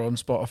that are on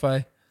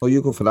Spotify. Oh,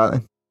 you go for that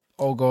then.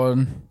 All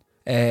Gone.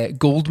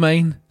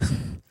 Goldmine.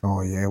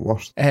 Oh yeah,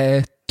 worst.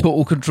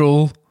 Total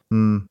Control.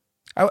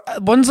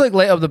 Ones like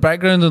Light Up the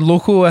Background and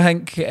Loco, I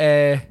think.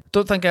 I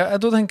don't think I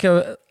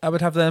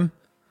would have them.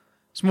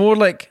 It's more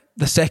like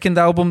the second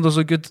album. There's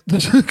a good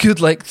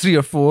like 3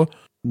 or 4.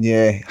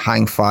 Yeah,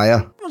 Hang Fire.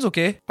 That was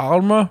okay.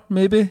 Armour,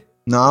 maybe.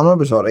 No, Armour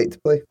was alright to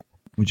play.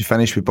 Would you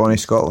finish with Bonnie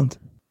Scotland?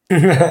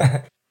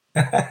 Aye.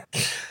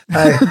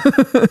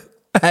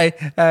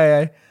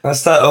 Aye. I'll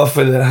start off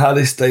with the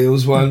Harry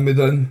Styles one we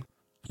done.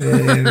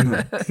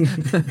 And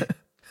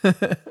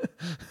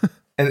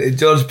the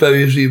George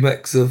Bowie's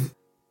remix of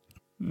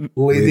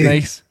Lady.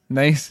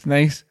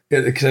 Nice.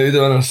 Get the crowd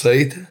on our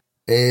side.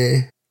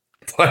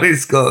 Bonnie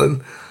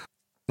Scotland.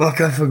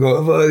 Fuck, I forgot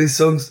about all these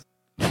songs.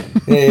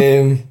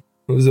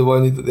 What was the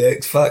one, the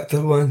X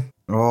Factor one?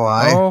 Oh,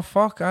 aye. Oh,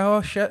 fuck.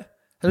 Oh, shit.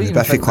 The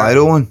Biffy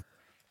Clyro one.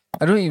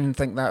 I don't even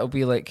think that'll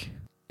be like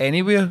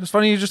anywhere. It's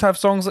funny you just have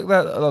songs like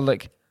that are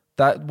like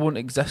that won't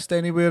exist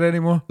anywhere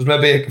anymore. There's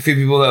maybe a few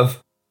people that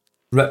have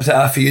ripped it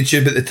off of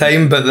YouTube at the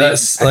time, but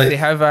that's if they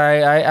have,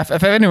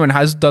 if anyone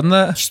has done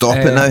that, stop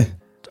it now.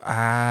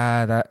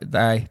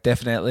 Aye,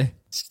 definitely.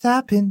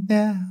 Stop it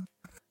now.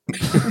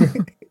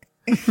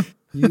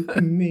 You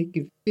can make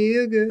it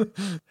feel good.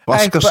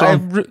 Busker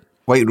song,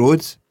 White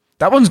Roads.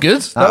 That one's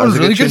good. That one's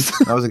really good.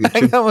 That was a good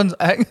tune.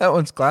 I think that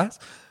one's class.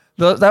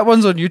 That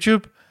one's on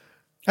YouTube.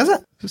 Is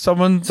it?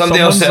 Somebody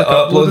else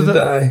uploaded it.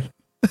 Aye.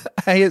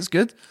 Aye, it's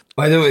good.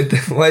 Why don't we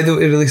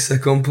release a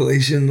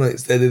compilation like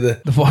instead of the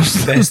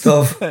worst best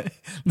of the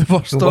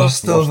worst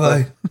of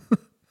aye.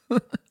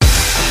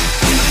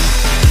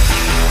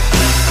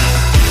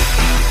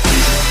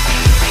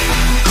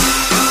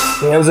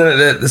 I was in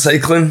at the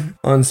cycling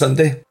on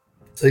Sunday.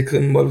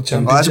 Cycling World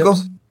Championships.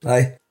 Glasgow?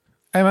 Aye.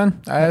 Hey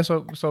man, I saw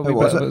a wee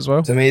bit of it as well.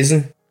 It's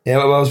amazing. Yeah,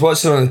 well, I was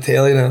watching on the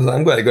telly and I was like,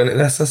 I'm going to go into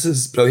this. This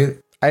is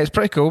brilliant. It's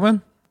pretty cool,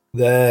 man.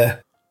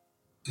 There's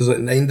like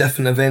 9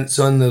 different events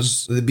on.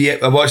 There's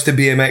I watched the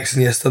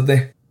BMXing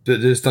yesterday, but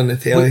just on the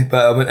telly.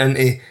 But I went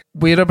into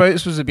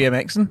whereabouts was the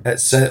BMXing?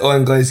 It's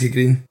on Glasgow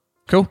Green.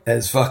 Cool. It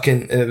was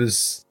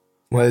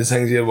one of the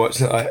things you're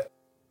watching. Like,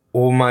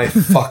 oh my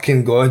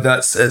fucking god,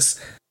 it's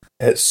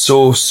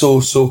so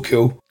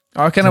cool.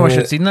 Oh, I kind of wish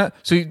I'd seen that.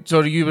 So,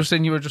 sorry, you were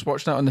saying you were just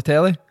watching it on the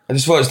telly? I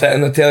just watched it on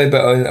the telly,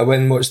 but I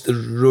went and watched the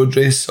road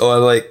race.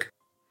 Or I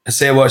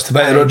say I watched a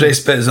bit of the road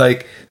race, but it's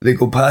like they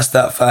go past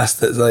that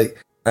fast. It's like,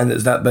 and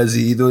it's that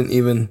busy. You don't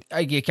even.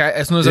 You can't.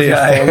 It's not as if you're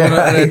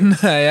following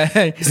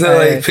it. It's not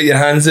like put your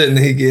hands out and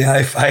they give you a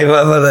high five,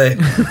 whatever.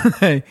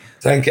 I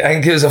think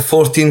it was a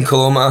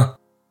 14-kilometre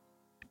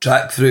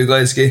track through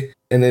Glasgow,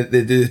 and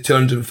they do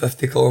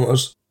 250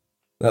 kilometres.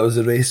 That was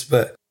the race,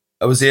 but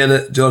I was there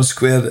at George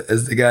Square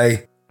as the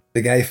guy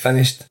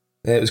finished.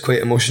 It was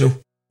quite emotional.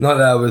 Not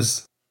that I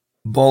was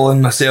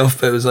bawling myself,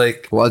 but it was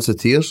like lots of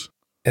tears.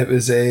 It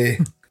was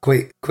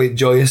quite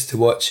joyous to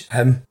watch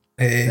him.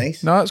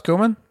 Nice. No, it's cool,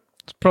 man.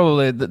 It's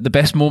probably the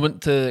best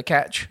moment to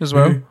catch as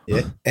well. Mm-hmm.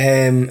 Yeah.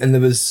 And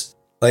there was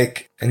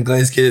like in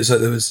Glasgow, it's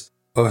like there was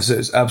obviously it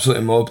was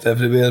absolutely mobbed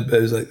everywhere, but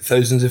it was like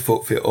thousands of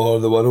folk from all over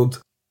the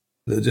world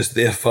that were just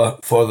there for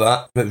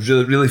that. It was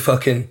really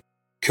fucking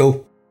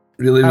cool.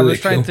 Really, really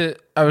cool.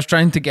 I was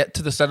trying to get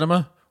to the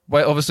cinema,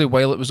 while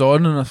it was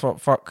on, and I thought,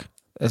 fuck,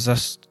 is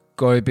this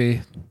going to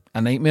be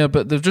a nightmare?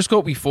 But they've just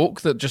got wee folk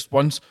that just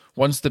once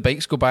the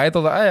bikes go by,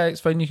 they're like, aye,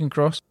 it's fine, you can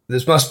cross.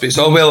 This must be, it's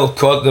all well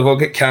caught, they've all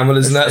got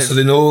cameras and that, so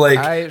they know, like,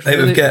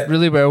 we've got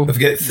we've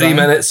got 3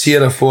 minutes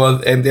here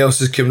before everybody else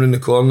is coming in the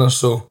corner,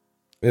 so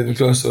maybe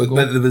cross. So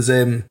there was,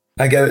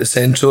 I got out to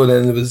Central, and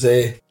then there was,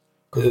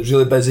 because it was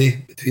really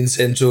busy between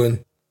Central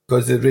and,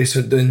 because the race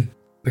went down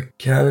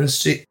Buchanan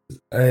Street,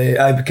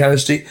 Buchanan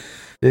Street,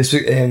 this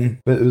week,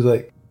 but it was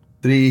like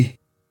three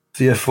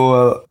or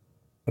four,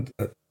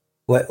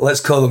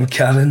 let's call them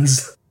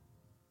Karens,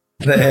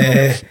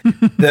 that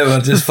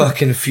were just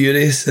fucking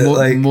furious at,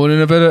 like,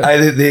 moaning about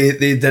it.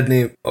 They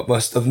didn't,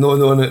 must have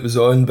known it was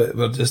on, but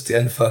were just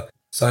in for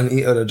something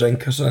to eat or a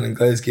drink or something in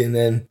Glasgow, and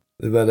then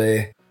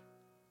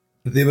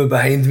they were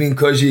behind me,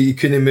 because you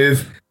couldn't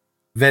move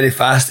very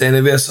fast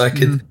anywhere, so I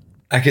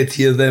could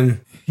hear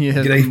them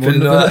griping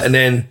and that, and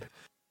then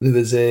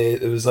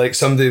there was like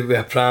somebody with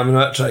a pram and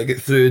that trying to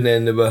get through, and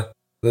then they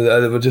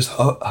were just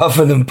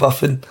huffing and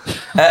puffing.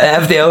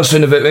 Everybody else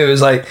around about me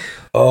was like,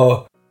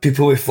 oh,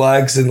 people with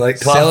flags and like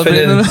clapping,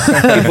 and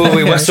people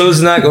with whistles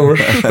and that go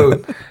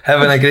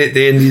having a great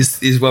day, and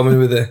these women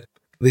with the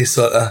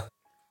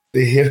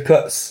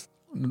haircuts.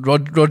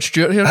 Rod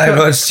Stewart haircuts.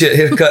 Rod Stewart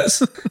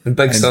haircuts and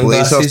big and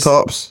sunglasses. blazer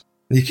tops.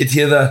 You could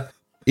hear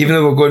even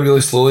though we're going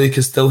really slowly, you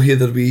could still hear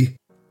their wee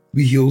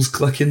heels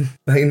clicking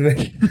behind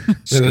me.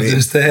 They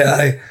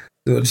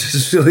were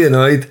just really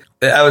annoyed.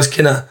 I was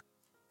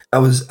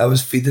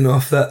feeding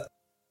off that.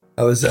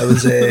 I was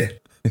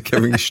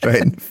giving you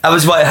strength. I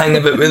was wanting to hang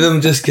about with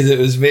them just because it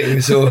was making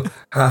me so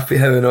happy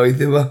how annoyed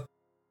they were.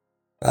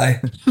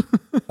 Aye.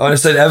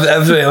 Honestly,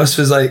 everyone else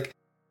was like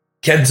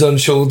kids on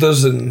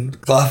shoulders and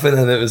clapping,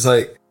 and it was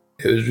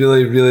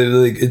really, really,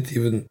 really good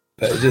even.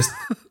 But it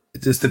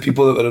just the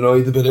people that were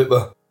annoyed about it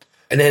were.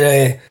 And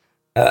then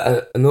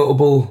a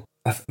notable,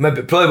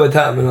 maybe probably would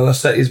happen in other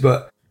cities,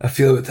 but I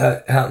feel it would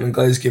happen in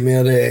Glasgow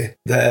more,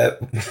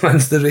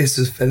 once the race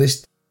was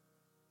finished.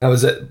 I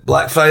was at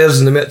Blackfriars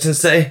in the Merchant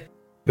City,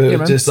 but it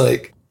was just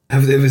like,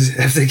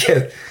 if they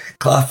kept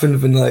clapping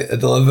when like a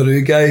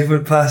Deliveroo guy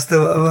went past or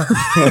whatever.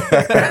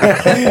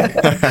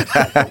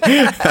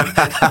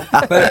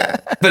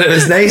 but it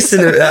was nice,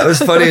 and that was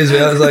funny as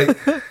well. I was like,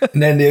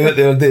 and then they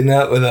were doing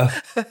that with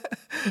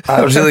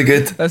that was really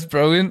good. That's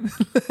brilliant.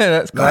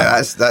 That's cool.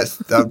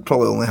 That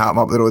probably only happen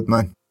up the road,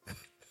 man.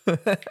 I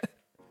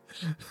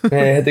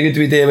had a good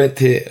wee day. I went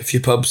to a few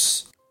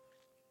pubs,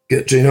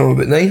 got train home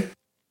about 9,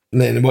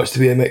 and then I watched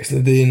the BMX in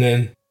the day, and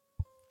then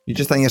you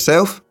just done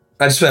yourself?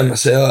 I just went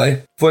myself.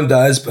 I phoned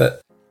Daz,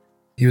 but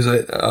he was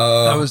like,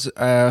 I was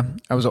at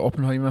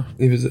Oppenheimer.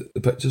 He was at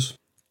the pictures.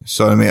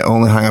 Sorry, mate. I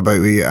only hang about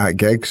with you at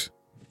gigs.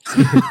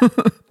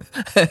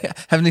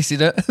 Haven't you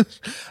seen it?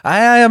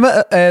 I'm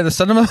at the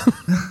cinema.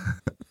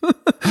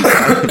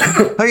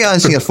 How are you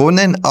answering your phone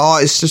then? Oh,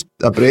 it's just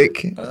a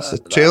break. It's a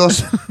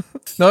trailers.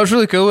 No, it's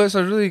really cool. It's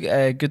a really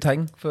good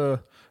thing for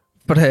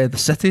the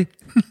city.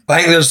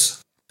 I think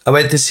I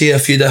went to see a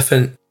few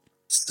different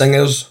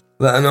singers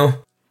that I know.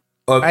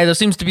 There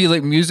seems to be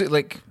like music,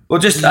 like. Well,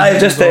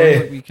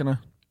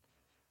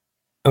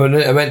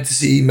 I went to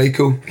see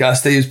Michael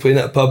Cassidy, who's playing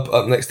at a pub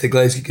up next to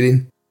Glasgow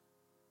Green.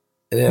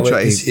 And then I went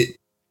to see it.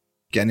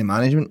 Get any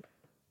management?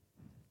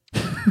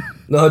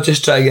 No,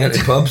 just try to get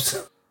into pubs.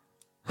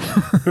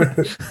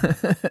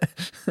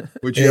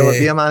 Would you ever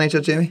be a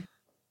manager, Jamie?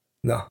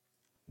 No.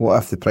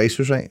 What if the price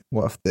was right?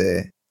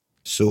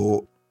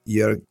 So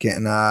you're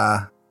getting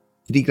a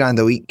 $3,000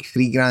 a week.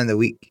 $3,000 a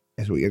week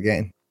is what you're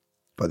getting.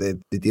 But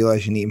the deal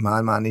is you need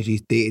to manage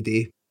these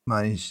day-to-day,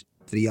 manage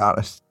 3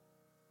 artists.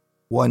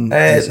 One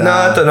is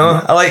I don't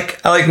know. I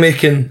like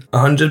making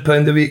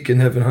 £100 a week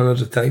and having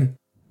hundreds of time.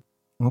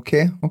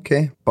 Okay.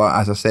 But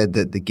as I said,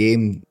 the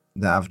game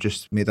that I've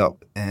just made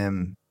up,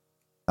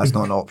 that's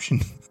not an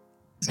option.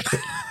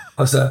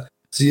 What's that?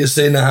 So you're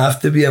saying I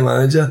have to be a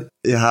manager?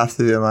 You have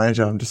to be a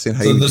manager. I'm just saying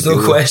how. So there's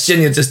no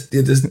question. You're just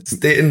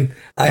stating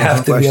I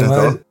have to be a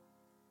manager.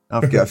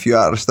 I've got a few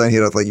artists down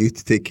here I'd like you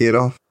to take care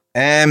of.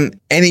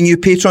 Any new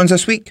patrons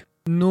this week?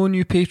 No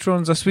new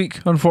patrons this week,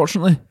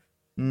 unfortunately.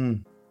 I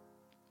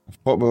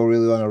thought we were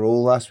really on a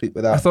roll last week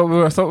with that. I thought we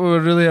were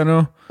really. I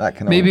know.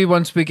 Maybe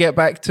once we get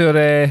back to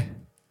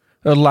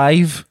our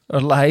live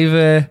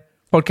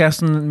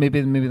podcasting,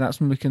 maybe that's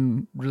when we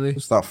can really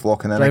start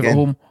flocking in again.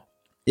 Home.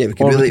 Yeah, we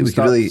could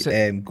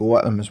really go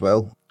at them as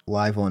well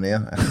live on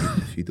air.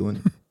 If you don't,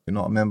 if you're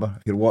not a member,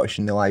 if you're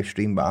watching the live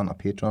stream but aren't a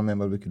Patreon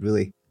member, we could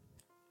really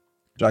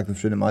drag them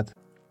through the mud.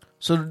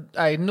 So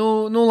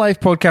no live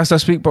podcast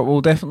this week, but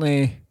we'll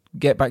definitely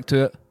get back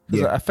to it.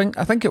 Yeah. I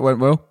think it went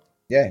well.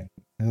 Yeah,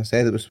 as I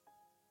said, it was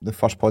the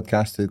first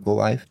podcast to go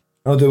live.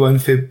 I'll do one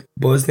for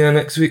Bosnia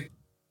next week.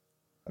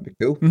 That'd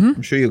be cool. Mm-hmm.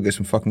 I'm sure you'll get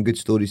some fucking good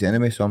stories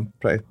anyway, so I'm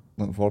pretty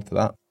looking forward to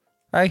that.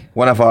 Aye.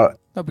 One of our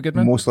that'd be good,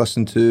 man. Most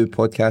listened to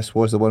podcasts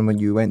was the one when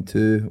you went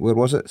to, where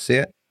was it? Say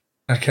it.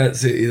 I can't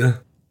say it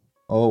either.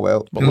 Oh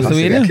well.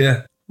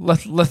 Lithuania?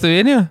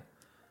 Lithuania?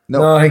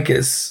 No, I think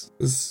it's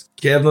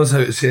Kev knows how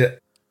to say it.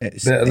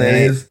 It's better than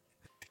it is.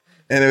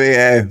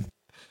 Anyway,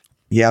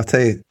 yeah, I'll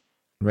tell you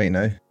right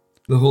now.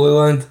 The Holy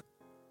Land.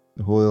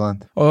 The Holy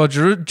Land. Oh,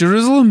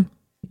 Jerusalem.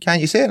 Can't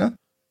you say it, no?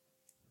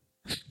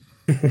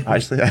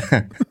 Actually,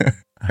 I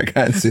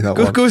can't say that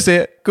one. Go say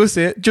it. Go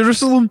say it.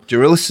 Jerusalem.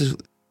 Jerusalem.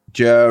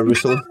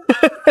 Jerusalem.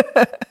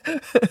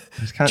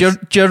 Can't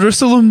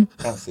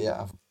say it.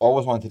 I've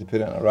always wanted to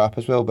put it in a rap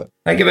as well, but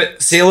I give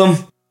it Salem.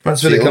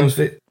 That's where it comes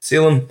from.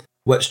 Salem.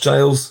 Witch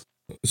trials.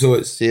 So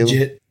it's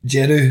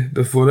Jeru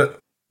before it.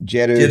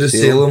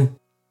 Jerusalem.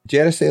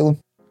 Jerusalem.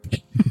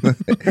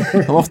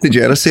 I'm off to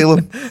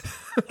Jerusalem.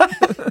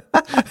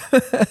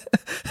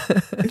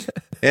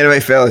 Anyway,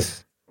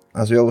 fellas,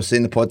 as we always say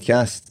in the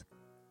podcast,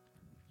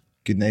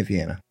 good night,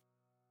 Vienna.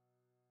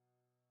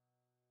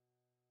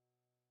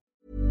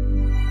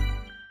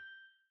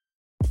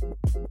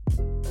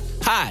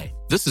 Hi,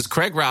 this is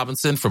Craig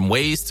Robinson from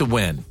Ways to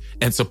Win,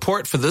 and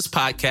support for this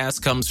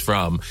podcast comes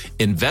from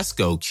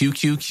Invesco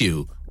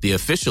QQQ, the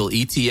official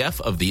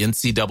ETF of the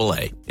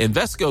NCAA.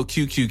 Invesco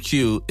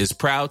QQQ is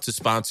proud to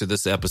sponsor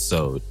this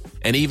episode,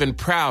 and even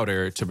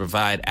prouder to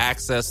provide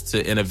access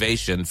to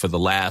innovation for the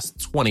last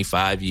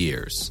 25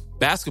 years.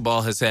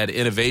 Basketball has had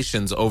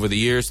innovations over the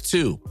years,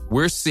 too.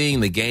 We're seeing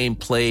the game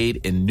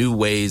played in new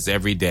ways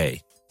every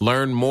day.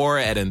 Learn more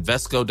at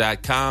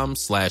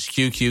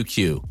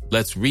Invesco.com/QQQ.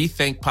 Let's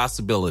rethink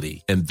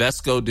possibility.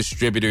 Invesco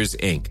Distributors,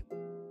 Inc.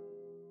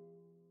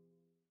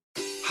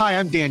 Hi,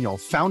 I'm Daniel,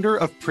 founder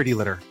of Pretty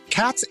Litter.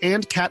 Cats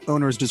and cat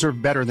owners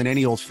deserve better than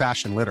any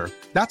old-fashioned litter.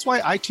 That's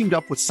why I teamed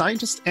up with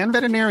scientists and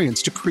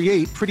veterinarians to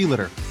create Pretty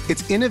Litter.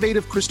 Its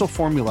innovative crystal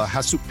formula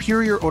has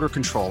superior odor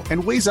control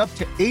and weighs up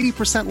to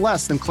 80%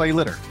 less than clay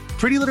litter.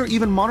 Pretty Litter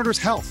even monitors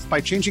health by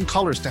changing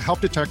colors to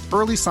help detect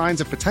early signs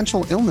of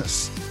potential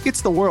illness.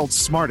 It's the world's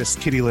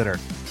smartest kitty litter.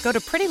 Go to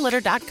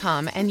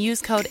prettylitter.com and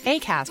use code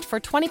ACAST for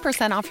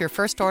 20% off your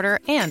first order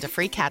and a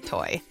free cat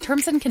toy.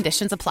 Terms and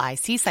conditions apply.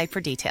 See site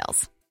for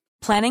details.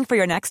 Planning for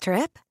your next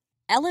trip?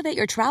 Elevate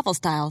your travel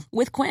style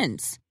with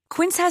Quince.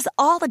 Quince has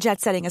all the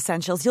jet-setting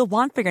essentials you'll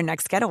want for your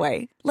next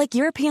getaway, like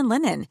European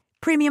linen,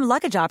 premium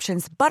luggage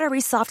options,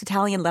 buttery soft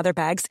Italian leather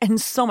bags,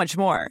 and so much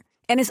more.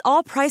 And is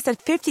all priced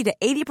at 50 to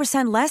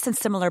 80% less than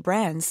similar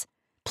brands.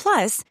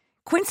 Plus,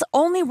 Quince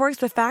only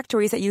works with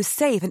factories that use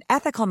safe and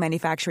ethical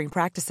manufacturing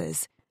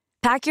practices.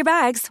 Pack your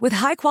bags with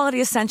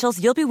high-quality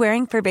essentials you'll be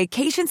wearing for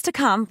vacations to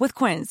come with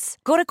Quince.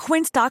 Go to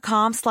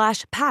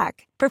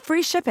quince.com/pack for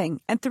free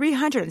shipping and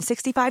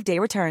 365-day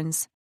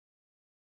returns.